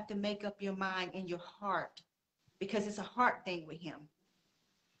say you have to make up your mind in your heart because it's a heart thing with him.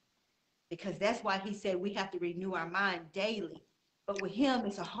 Because that's why he said we have to renew our mind daily. But with him,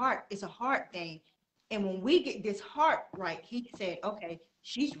 it's a heart thing. And when we get this heart right, he said, okay,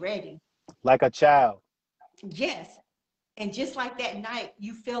 she's ready. Like a child. Yes. And just like that night,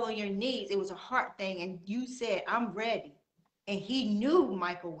 you fell on your knees. It was a heart thing. And you said, I'm ready. And he knew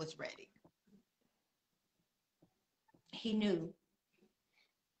Michael was ready. He knew.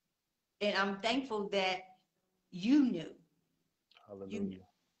 And I'm thankful that you knew. You knew. Hallelujah.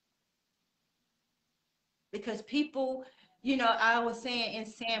 Because people, I was saying in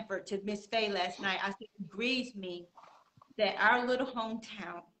Sanford to Miss Faye last night, I said, it grieves me that our little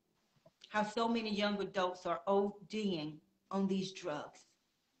hometown how so many young adults are ODing on these drugs.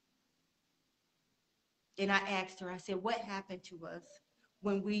 And I asked her, I said, what happened to us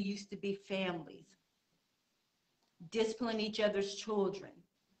when we used to be families, discipline each other's children?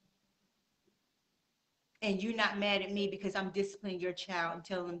 And you're not mad at me because I'm disciplining your child and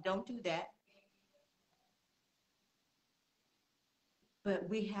telling them, don't do that. But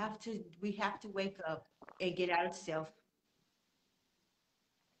we have to wake up and get out of self.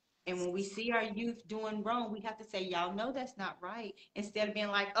 And when we see our youth doing wrong, we have to say, y'all know that's not right. Instead of being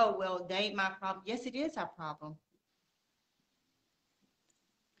like, oh, well, they ain't my problem. Yes, it is our problem.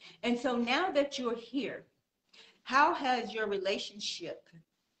 And so now that you're here, how has your relationship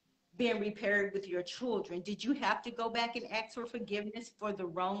been repaired with your children? Did you have to go back and ask for forgiveness for the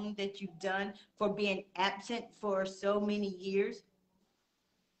wrong that you've done for being absent for so many years?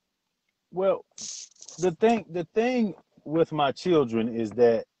 Well, the thing with my children is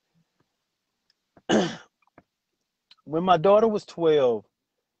that when my daughter was 12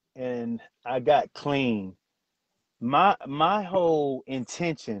 and I got clean, my whole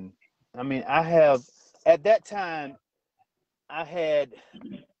intention, I mean, I have at that time I had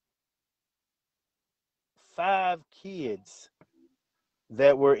 5 kids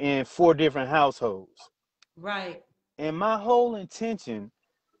that were in 4 different households. Right, And my whole intention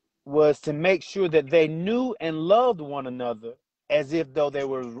was to make sure that they knew and loved one another as if though they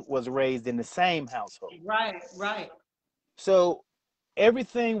were was raised in the same household. right, right, So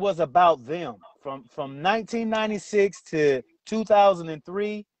everything was about them from 1996 to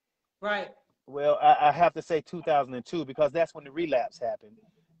 2003. right, Well, I have to say 2002 because that's when the relapse happened.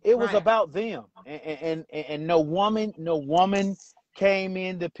 It was right, about them, and no woman came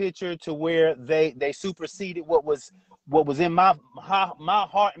in the picture to where they superseded what was in my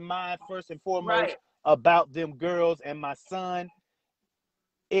heart and mind first and foremost right, about them girls and my son.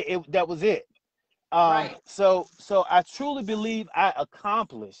 That was it. right. So I truly believe I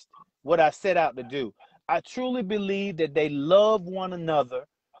accomplished what I set out to do. I truly believe that they love one another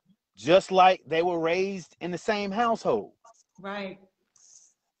just like they were raised in the same household. Right.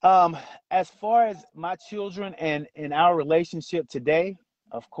 Um, as far as my children and in our relationship today,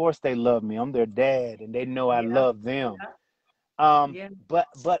 of course they love me. I'm their dad, and they know I Yeah. love them. Yeah. Yeah.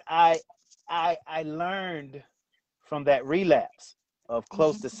 But I learned from that relapse of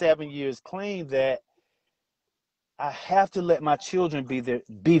close to Mhm. 7 years clean that I have to let my children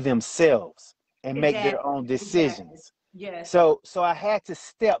be themselves and make their Exactly. own Exactly. decisions. Yes. So I had to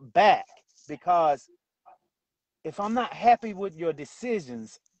step back because if I'm not happy with your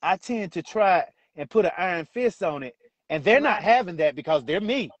decisions, I tend to try and put an iron fist on it. And they're not Right. having that because they're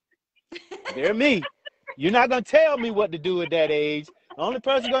me. They're me. You're not gonna tell me what to do at that age. The only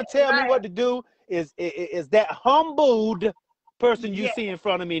person gonna tell me what Right. to do is that humbled person you Yes. see in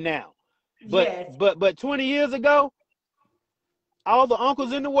front of me now. But Yes. but but 20 years ago, all the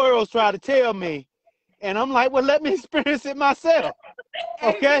uncles in the world try to tell me, and I'm like, well, let me experience it myself.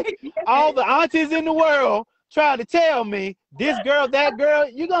 Okay? All Yes. the aunties in the world try to tell me this girl, that girl,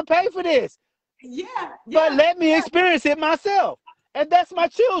 you're gonna pay for this. Yeah. But Yeah. let me Yeah. experience it myself. And that's my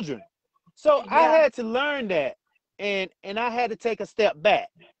children. So I Yeah. had to learn that, and I had to take a step back.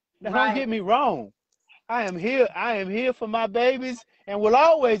 Now don't Right. get me wrong. I am here for my babies and will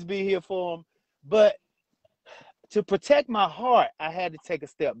always be here for them. But to protect my heart, I had to take a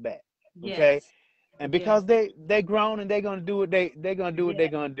step back. Okay? Yes. And Yes. because they grown and they're gonna do what they're gonna do what they're Yes.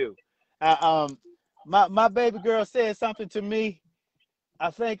 gonna do. Uh, um, my baby girl said something to me.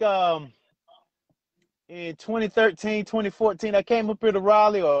 I think in 2013, 2014, I came up here to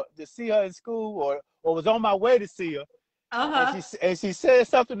Raleigh or to see her in school or was on my way to see her, and Uh-huh. she said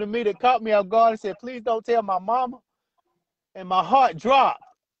something to me that caught me off guard and said, "Please don't tell my mama." And my heart dropped.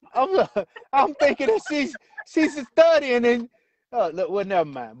 I'm I'm thinking that she's studying and look, well, never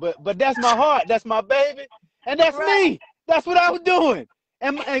mind. But that's my heart. That's my baby, and that's Right. me. That's what I was doing.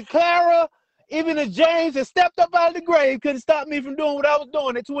 And Clara, even if James had stepped up out of the grave, couldn't stop me from doing what I was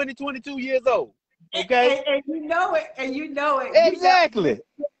doing at 20, 22 years old. Okay. And you know it. And you know it. You know it. Exactly.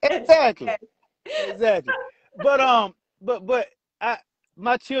 Yes. Exactly. Yes. Exactly. But but I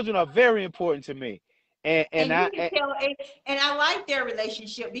my children are very important to me. And And you I can tell, and I like their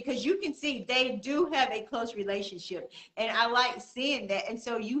relationship because you can see they do have a close relationship. And I like seeing that. And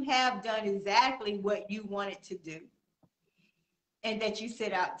so you have done exactly what you wanted to do and that you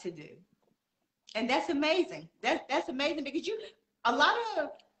set out to do. And that's amazing. That's amazing because a lot of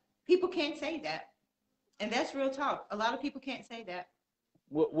people can't say that. And that's real talk. A lot of people can't say that.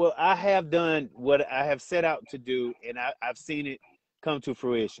 well, I have done what I have set out to do, and I've seen it come to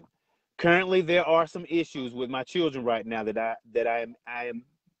fruition. Currently, there are some issues with my children right now that I am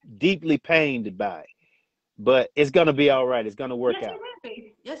deeply pained by it. But it's gonna be all right. It's gonna work Yes, it out. will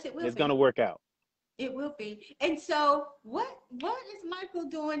be. Yes, it will It's gonna be. work out. It will be. And so, what is Michael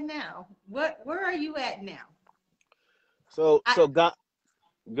doing now? Where are you at now? So I God,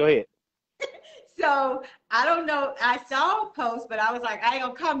 go ahead. so I don't know. I saw a post, but I was like, I ain't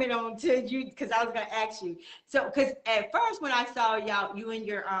gonna comment on to you because I was gonna ask you. So, because at first when I saw y'all, you and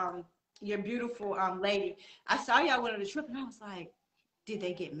your beautiful lady, I saw y'all went on a trip, and I was like, did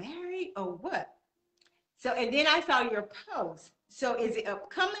they get married or what? So, and then I saw your post. So, is it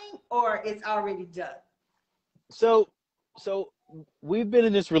upcoming or it's already done? So so we've been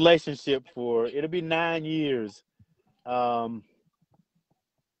in this relationship for it'll be 9 years. Um,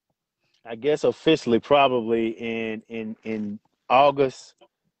 I guess officially probably in August.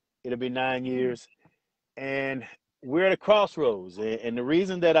 It'll be 9 years, and we're at a crossroads. And the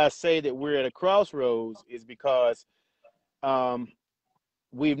reason that I say that we're at a crossroads is because um,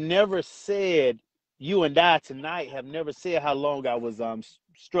 we've never said, you and I tonight have never said how long I was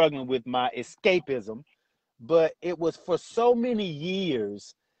struggling with my escapism, but it was for so many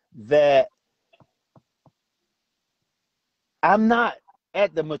years that I'm not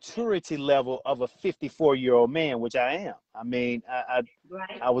at the maturity level of a 54-year-old man, which I am. I mean,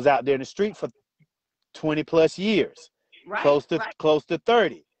 Right, I was out there in the street for 20 plus years, right, right. close to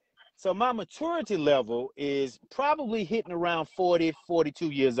 30. So my maturity level is probably hitting around 40, 42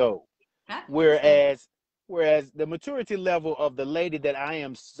 years old. I understand. Whereas the maturity level of the lady that I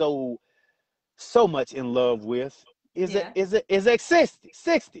am so much in love with Yeah, is at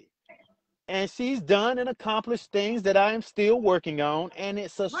 60. And she's done and accomplished things that I am still working on, and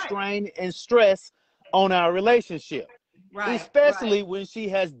it's a right, strain and stress on our relationship, right, right, especially when she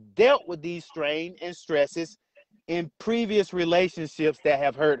has dealt with these strain and stresses in previous relationships that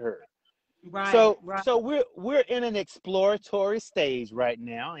have hurt her. right, right. So we're in an exploratory stage right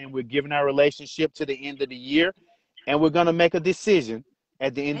now, and we're giving our relationship to the end of the year, and we're going to make a decision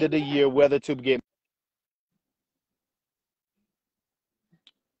at the end of the Amen. year whether to get.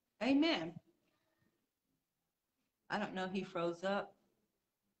 Amen. I don't know. He froze up.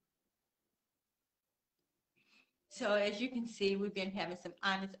 So as you can see, we've been having some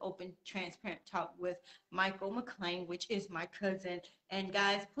honest, open, transparent talk with Michael McLean, which is my cousin. And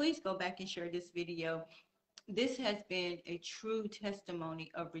guys, please go back and share this video. This has been a true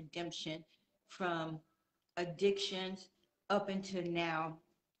testimony of redemption from addictions up until now.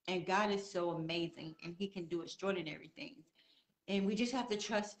 And God is so amazing, and He can do extraordinary things. And we just have to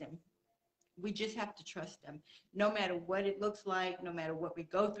trust Him. We just have to trust Him. No matter what it looks like, no matter what we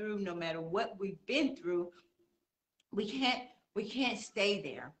go through, no matter what we've been through, we can't we can't stay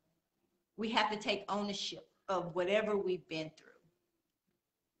there. We have to take ownership of whatever we've been through.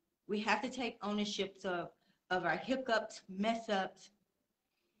 We have to take ownership of our hiccups, mess ups,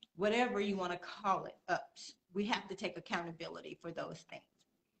 whatever you want to call it, ups. We have to take accountability for those things.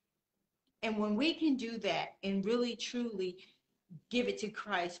 And when we can do that and really truly give it to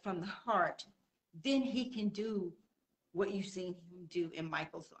Christ from the heart, then He can do what you've seen Him do in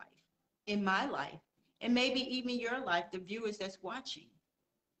Michael's life, in my life, and maybe even your life, the viewers that's watching.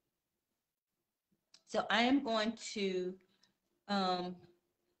 So I am going to, um,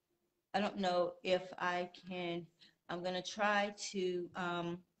 I don't know if I can, I'm going to try to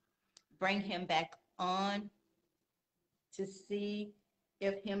bring him back on to see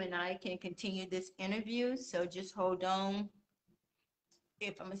if him and I can continue this interview. So just hold on.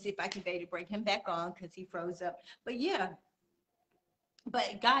 If I'm gonna see if I can be able to bring him back on because he froze up. But yeah,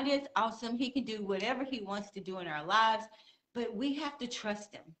 but God is awesome. He can do whatever He wants to do in our lives, but we have to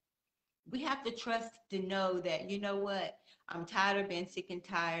trust Him. We have to trust to know that, you know what, I'm tired of being sick and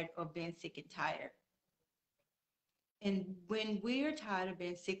tired of being sick and tired. And when we're tired of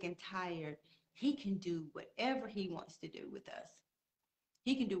being sick and tired, He can do whatever He wants to do with us.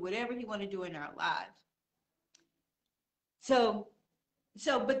 He can do whatever He wants to do in our lives. So,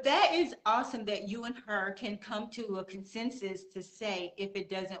 but that is awesome that you and her can come to a consensus to say if it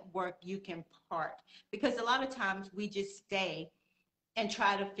doesn't work, you can part. Because a lot of times we just stay and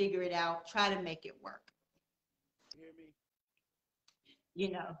try to figure it out, try to make it work. Hear me?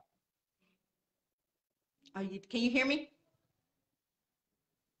 You know, can you hear me?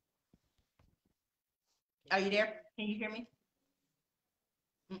 Are you there? Can you hear me?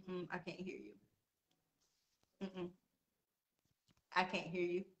 Mm-mm, I can't hear you. Mm-mm, I can't hear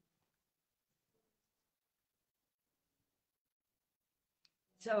you.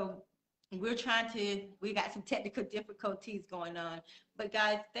 So we got some technical difficulties going on. But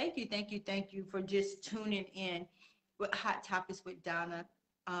guys, thank you for just tuning in with Hot Topics with Donna.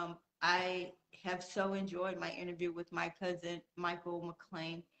 I have so enjoyed my interview with my cousin, Michael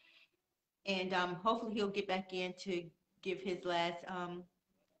McLean. And hopefully he'll get back in to give his last, can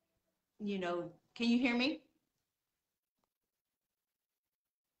you hear me?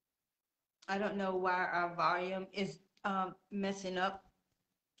 I don't know why our volume is messing up.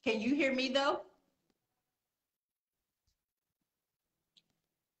 Can you hear me though?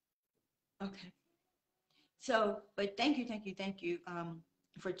 Okay. So, but thank you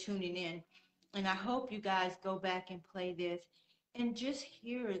for tuning in. And I hope you guys go back and play this and just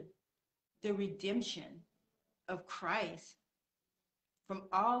hear the redemption of Christ from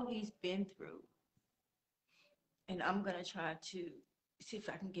all he's been through. And I'm gonna try to see if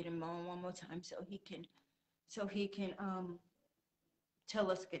I can get him on one more time so he can tell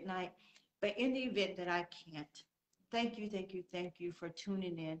us good night. But in the event that I can't, thank you for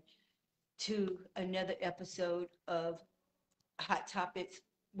tuning in to another episode of Hot Topics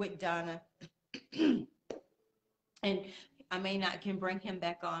with Donna. And I may not can bring him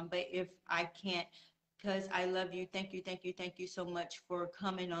back on, but if I can't, because I love you, thank you so much for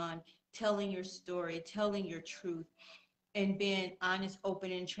coming on, telling your story, telling your truth, and being honest,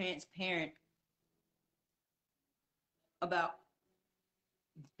 open, and transparent about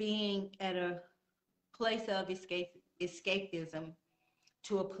being at a place of escapism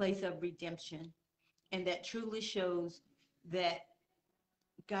to a place of redemption. And that truly shows that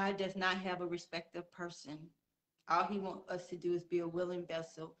God does not have a respect of person. All he wants us to do is be a willing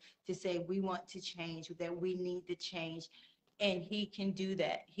vessel to say we want to change, that we need to change. And he can do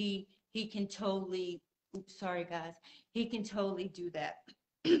that. He can totally, oops, sorry guys, he can totally do that.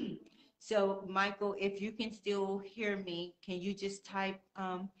 So Michael, if you can still hear me, can you just type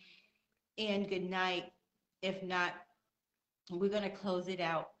in good night? If not, we're going to close it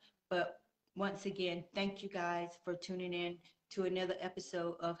out. But once again, thank you guys for tuning in to another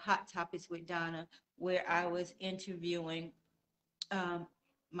episode of Hot Topics with Donna, where I was interviewing um,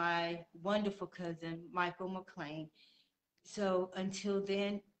 my wonderful cousin, Michael Mclean. So until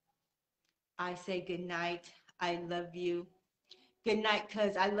then, I say good night. I love you. Good night,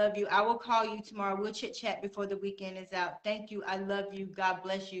 cuz I love you. I will call you tomorrow. We'll chit chat before the weekend is out. Thank you. I love you. God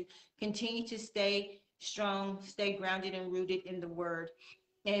bless you. Continue to stay strong, stay grounded and rooted in the word.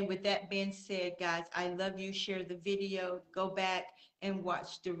 And with that being said, guys, I love you. Share the video. Go back and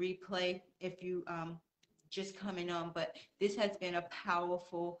watch the replay if you just coming on. But this has been a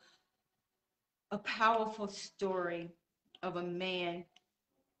powerful story of a man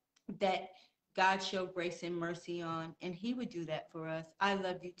that God showed grace and mercy on, and he would do that for us. I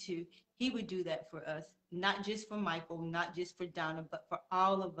love you too. He would do that for us, not just for Michael, not just for Donna, but for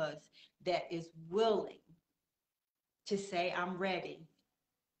all of us that is willing to say, I'm ready.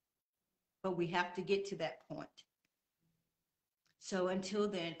 But we have to get to that point. So until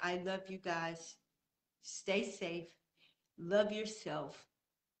then, I love you guys. Stay safe. Love yourself.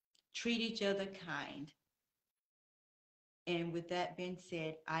 Treat each other kind. And with that being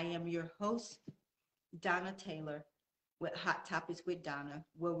said, I am your host, Donna Taylor, with Hot Topics with Donna,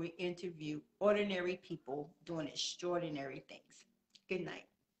 where we interview ordinary people doing extraordinary things. Good night.